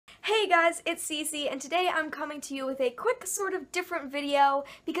Hey guys, it's Cece, and today I'm coming to you with a quick sort of different video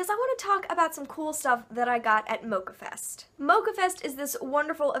because I want to talk about some cool stuff that I got at Moccafest. Moccafest is this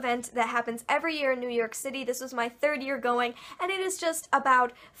wonderful event that happens every year in New York City. This was my third year going, and it is just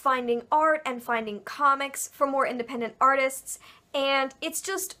about finding art and finding comics for more independent artists. And it's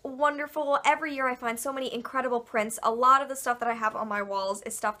just wonderful. Every year I find so many incredible prints. A lot of the stuff that I have on my walls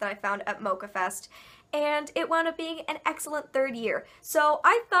is stuff that I found at Moccafest. And it wound up being an excellent third year. So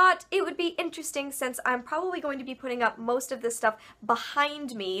I thought it would be interesting, since I'm probably going to be putting up most of this stuff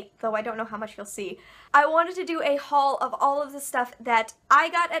behind me, though I don't know how much you'll see. I wanted to do a haul of all of the stuff that I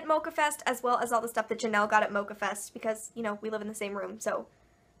got at Moccafest, as well as all the stuff that Janelle got at Moccafest, because, you know, we live in the same room, so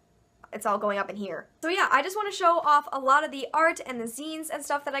it's all going up in here. So yeah, I just want to show off a lot of the art and the zines and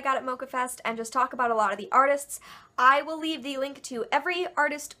stuff that I got at Moccafest and just talk about a lot of the artists. I will leave the link to every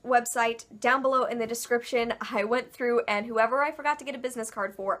artist website down below in the description. I went through, and whoever I forgot to get a business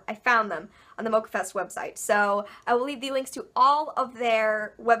card for, I found them on the Moccafest website. So I will leave the links to all of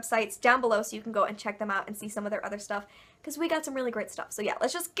their websites down below so you can go and check them out and see some of their other stuff, because we got some really great stuff. So yeah,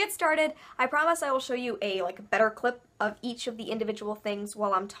 let's just get started. I promise I will show you a better clip of each of the individual things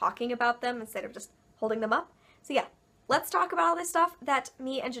while I'm talking about them instead of just holding them up. So yeah, let's talk about all this stuff that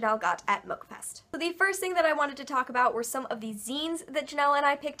me and Janelle got at Moccafest. So the first thing that I wanted to talk about were some of the zines that Janelle and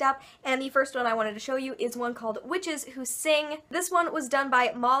I picked up, and the first one I wanted to show you is one called Witches Who Sing. This one was done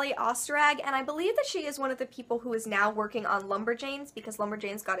by Molly Osterag, and I believe that she is one of the people who is now working on Lumberjanes, because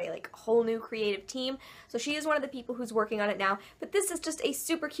Lumberjanes got a whole new creative team, so she is one of the people who's working on it now. But this is just a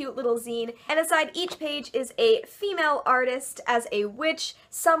super cute little zine, and inside each page is a female artist as a witch,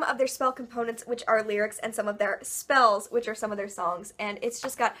 some of their spell components, which are lyrics, and some of their spells, which are some of their songs, and it's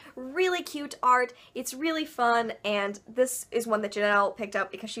just got really cute art. It's really fun, and this is one that Janelle picked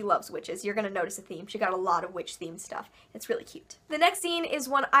up because she loves witches. You're gonna notice a theme. She got a lot of witch-themed stuff. It's really cute. The next zine is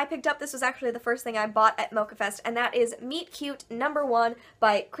one I picked up. This was actually the first thing I bought at Moccafest, and that is Meet Cute #1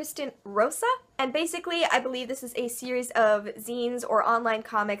 by Kristen Rosa. And basically, I believe this is a series of zines or online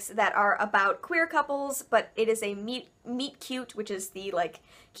comics that are about queer couples, but it is a meet cute, which is the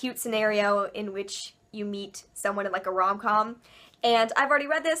cute scenario in which you meet someone in a rom-com. And I've already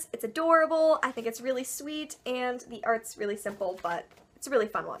read this. It's adorable. I think it's really sweet, and the art's really simple, but it's a really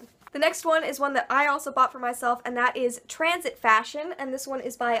fun one. The next one is one that I also bought for myself, and that is Transit Fashion, and this one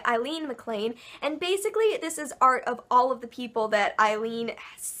is by Eileen McLean, and basically this is art of all of the people that Eileen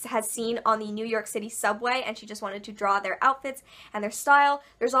has seen on the New York City subway, and she just wanted to draw their outfits and their style.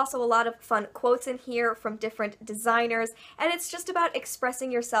 There's also a lot of fun quotes in here from different designers, and it's just about expressing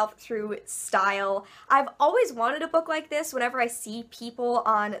yourself through style. I've always wanted a book like this. Whenever I see people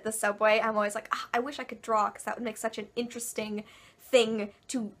on the subway, I'm always like, I wish I could draw, because that would make such an interesting thing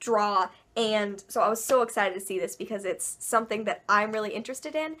to draw. And so I was so excited to see this because it's something that I'm really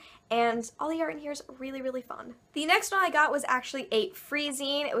interested in, and all the art in here is really, really fun. The next one I got was actually a free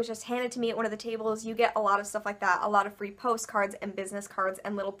zine. It was just handed to me at one of the tables. You get a lot of stuff like that, a lot of free postcards and business cards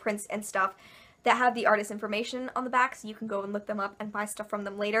and little prints and stuff that have the artist information on the back, so you can go and look them up and buy stuff from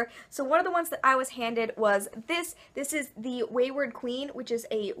them later. So one of the ones that I was handed was this. This is The Wayward Queen, which is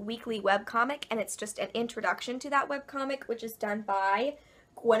a weekly webcomic, and it's just an introduction to that webcomic, which is done by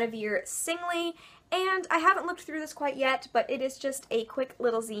Guinevere Singley. And I haven't looked through this quite yet, but it is just a quick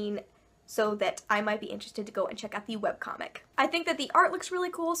little zine so that I might be interested to go and check out the webcomic. I think that the art looks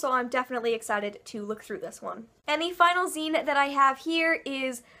really cool, so I'm definitely excited to look through this one. And the final zine that I have here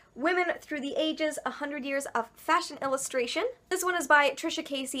is Women Through the Ages, 100 Years of Fashion Illustration. This one is by Trisha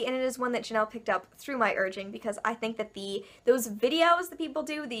Casey, and it is one that Janelle picked up through my urging, because I think that those videos that people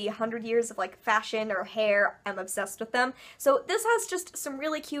do, the 100 years of fashion or hair, I'm obsessed with them. So this has just some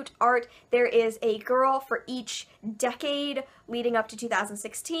really cute art. There is a girl for each decade leading up to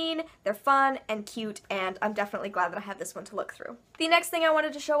 2016. They're fun and cute, and I'm definitely glad that I have this one to look through. The next thing I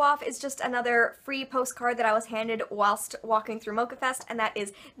wanted to show off is just another free postcard that I was handed whilst walking through Moccafest, and that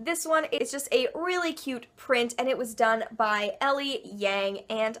is this one. It's just a really cute print, and it was done by Ellie Yang,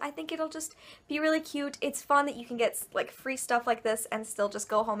 and I think it'll just be really cute. It's fun that you can get free stuff like this and still just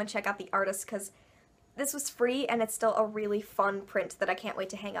go home and check out the artist, because this was free, and it's still a really fun print that I can't wait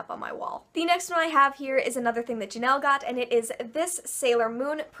to hang up on my wall. The next one I have here is another thing that Janelle got, and it is this Sailor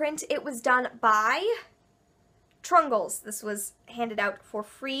Moon print. It was done by Trungles. This was handed out for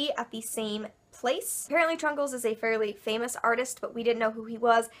free at the same place. Apparently Trungles is a fairly famous artist, but we didn't know who he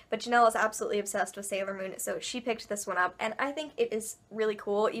was, but Janelle is absolutely obsessed with Sailor Moon, so she picked this one up, and I think it is really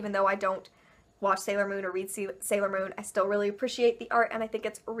cool. Even though I don't watch Sailor Moon or read Sailor Moon, I still really appreciate the art, and I think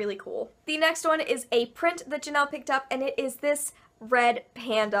it's really cool. The next one is a print that Janelle picked up, and it is this red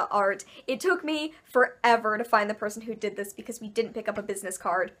panda art. It took me forever to find the person who did this because we didn't pick up a business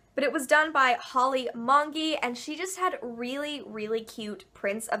card. But it was done by Holly Monge, and she just had really, really cute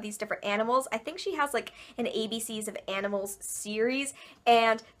prints of these different animals. I think she has like an ABCs of Animals series,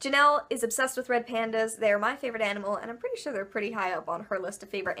 and Janelle is obsessed with red pandas. They're my favorite animal, and I'm pretty sure they're pretty high up on her list of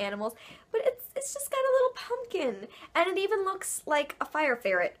favorite animals, but it's just got a little pumpkin, and it even looks like a fire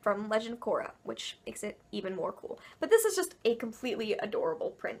ferret from Legend of Korra, which makes it even more cool. But this is just a completely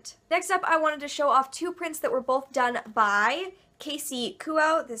adorable print. Next up, I wanted to show off two prints that were both done by Casey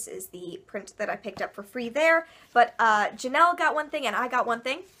Kuo. This is the print that I picked up for free there, but Janelle got one thing and I got one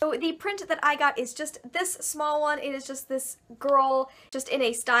thing. So the print that I got is just this small one. It is just this girl just in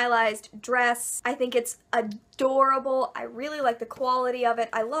a stylized dress. I think it's adorable. I really like the quality of it.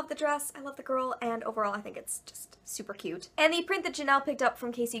 I love the dress, I love the girl, and overall I think it's just super cute. And the print that Janelle picked up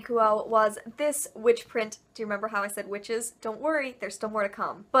from Casey Kuo was this witch print. Do you remember how I said witches? Don't worry, there's still more to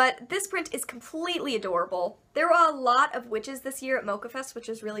come. But this print is completely adorable. There were a lot of witches this year at Moccafest, which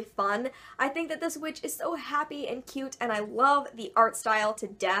is really fun. I think that this witch is so happy and cute, and I love the art style to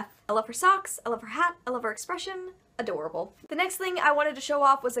death. I love her socks, I love her hat, I love her expression. Adorable. The next thing I wanted to show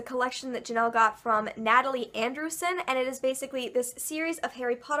off was a collection that Janelle got from Natalie Andrewson, and it is basically this series of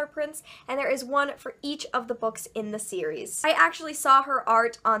Harry Potter prints, and there is one for each of the books in the series. I actually saw her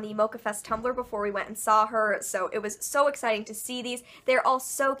art on the Moccafest Tumblr before we went and saw her, so it was so exciting to see these. They're all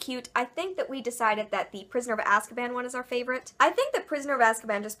so cute. I think that we decided that the Prisoner of Azkaban one is our favorite. I think that Prisoner of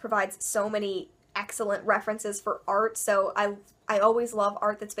Azkaban just provides so many excellent references for art, so I always love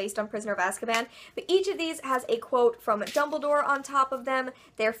art that's based on Prisoner of Azkaban, but each of these has a quote from Dumbledore on top of them.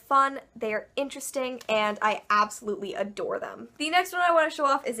 They're fun, they're interesting, and I absolutely adore them. The next one I want to show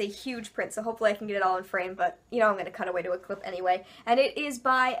off is a huge print, so hopefully I can get it all in frame, but you know I'm going to cut away to a clip anyway. And it is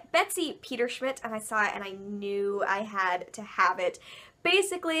by Betsy Peterschmidt, and I saw it and I knew I had to have it.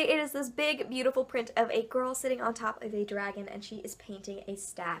 Basically, it is this big, beautiful print of a girl sitting on top of a dragon, and she is painting a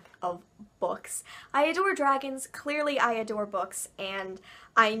stack of books. I adore dragons, clearly I adore books, and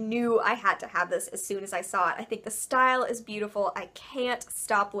I knew I had to have this as soon as I saw it. I think the style is beautiful, I can't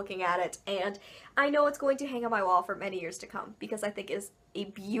stop looking at it, and I know it's going to hang on my wall for many years to come, because I think it is a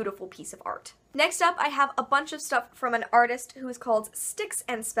beautiful piece of art. Next up, I have a bunch of stuff from an artist who is called Sticks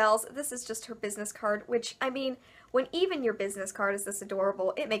and Spells. This is just her business card, which, I mean, when even your business card is this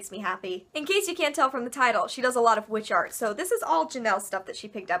adorable, it makes me happy. In case you can't tell from the title, she does a lot of witch art, so this is all Janelle stuff that she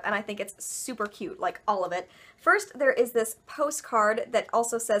picked up, and I think it's super cute, like all of it. First, there is this postcard that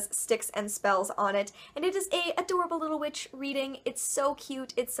also says Sticks and Spells on it, and it is a adorable little witch reading. It's so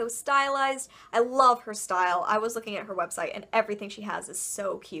cute, it's so stylized. I love her style. I was looking at her website, and everything she has is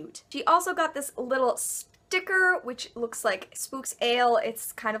so cute. She also got this little sticker, which looks like Spook's Ale.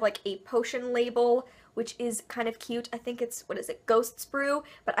 It's kind of like a potion label, which is kind of cute. I think it's, what is it, Ghost's Brew,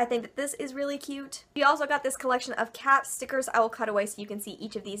 but I think that this is really cute. We also got this collection of cat stickers. I will cut away so you can see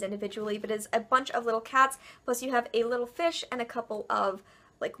each of these individually, but it's a bunch of little cats, plus you have a little fish and a couple of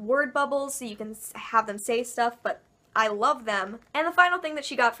like word bubbles so you can have them say stuff, but I love them. And the final thing that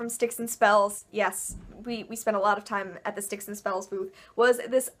she got from Sticks and Spells, yes, we spent a lot of time at the Sticks and Spells booth, was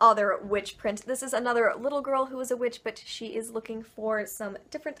this other witch print. This is another little girl who is a witch, but she is looking for some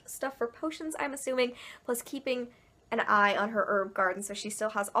different stuff for potions, I'm assuming, plus keeping an eye on her herb garden, so she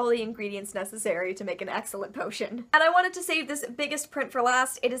still has all the ingredients necessary to make an excellent potion. And I wanted to save this biggest print for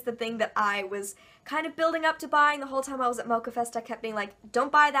last. It is the thing that I was kind of building up to buying the whole time I was at Moccafest. I kept being like,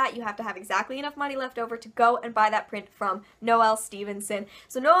 don't buy that, you have to have exactly enough money left over to go and buy that print from Noelle Stevenson.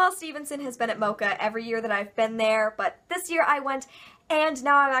 So Noelle Stevenson has been at Mocha every year that I've been there, but this year I went and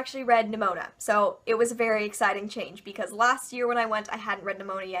now I've actually read Nimona. So it was a very exciting change because last year when I went I hadn't read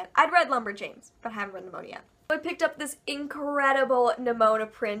Nimona yet. I'd read Lumberjanes, but I haven't read Nimona yet. I picked up this incredible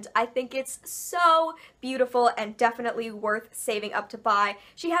Nimona print. I think it's so beautiful and definitely worth saving up to buy.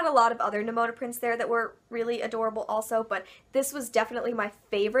 She had a lot of other Nimona prints there that were really adorable also, but this was definitely my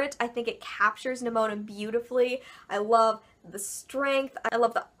favorite. I think it captures Nimona beautifully. I love the strength. I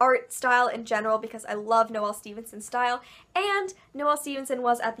love the art style in general because I love Noelle Stevenson's style, and Noelle Stevenson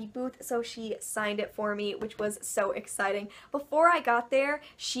was at the booth, so she signed it for me, which was so exciting. Before I got there,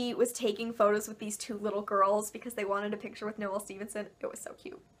 she was taking photos with these two little girls because they wanted a picture with Noelle Stevenson. It was so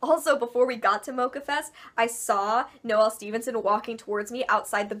cute. Also, before we got to Moccafest, I saw Noelle Stevenson walking towards me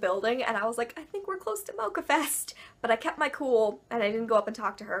outside the building, and I was like, I think we're close to Moccafest. But I kept my cool, and I didn't go up and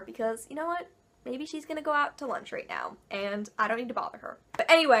talk to her because, you know what? Maybe she's gonna go out to lunch right now, and I don't need to bother her.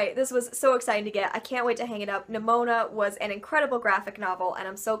 But anyway, this was so exciting to get. I can't wait to hang it up. Nimona was an incredible graphic novel, and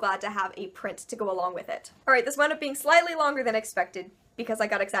I'm so glad to have a print to go along with it. Alright, this wound up being slightly longer than expected. because I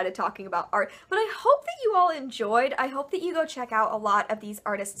got excited talking about art. But I hope that you all enjoyed. I hope that you go check out a lot of these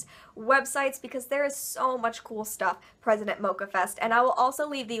artists' websites because there is so much cool stuff present at Moccafest. And I will also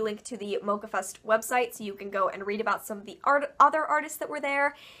leave the link to the Moccafest website so you can go and read about some of the other artists that were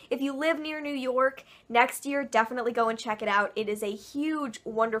there. If you live near New York, next year definitely go and check it out. It is a huge,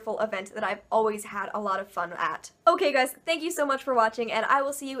 wonderful event that I've always had a lot of fun at. Okay guys, thank you so much for watching and I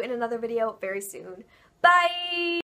will see you in another video very soon. Bye!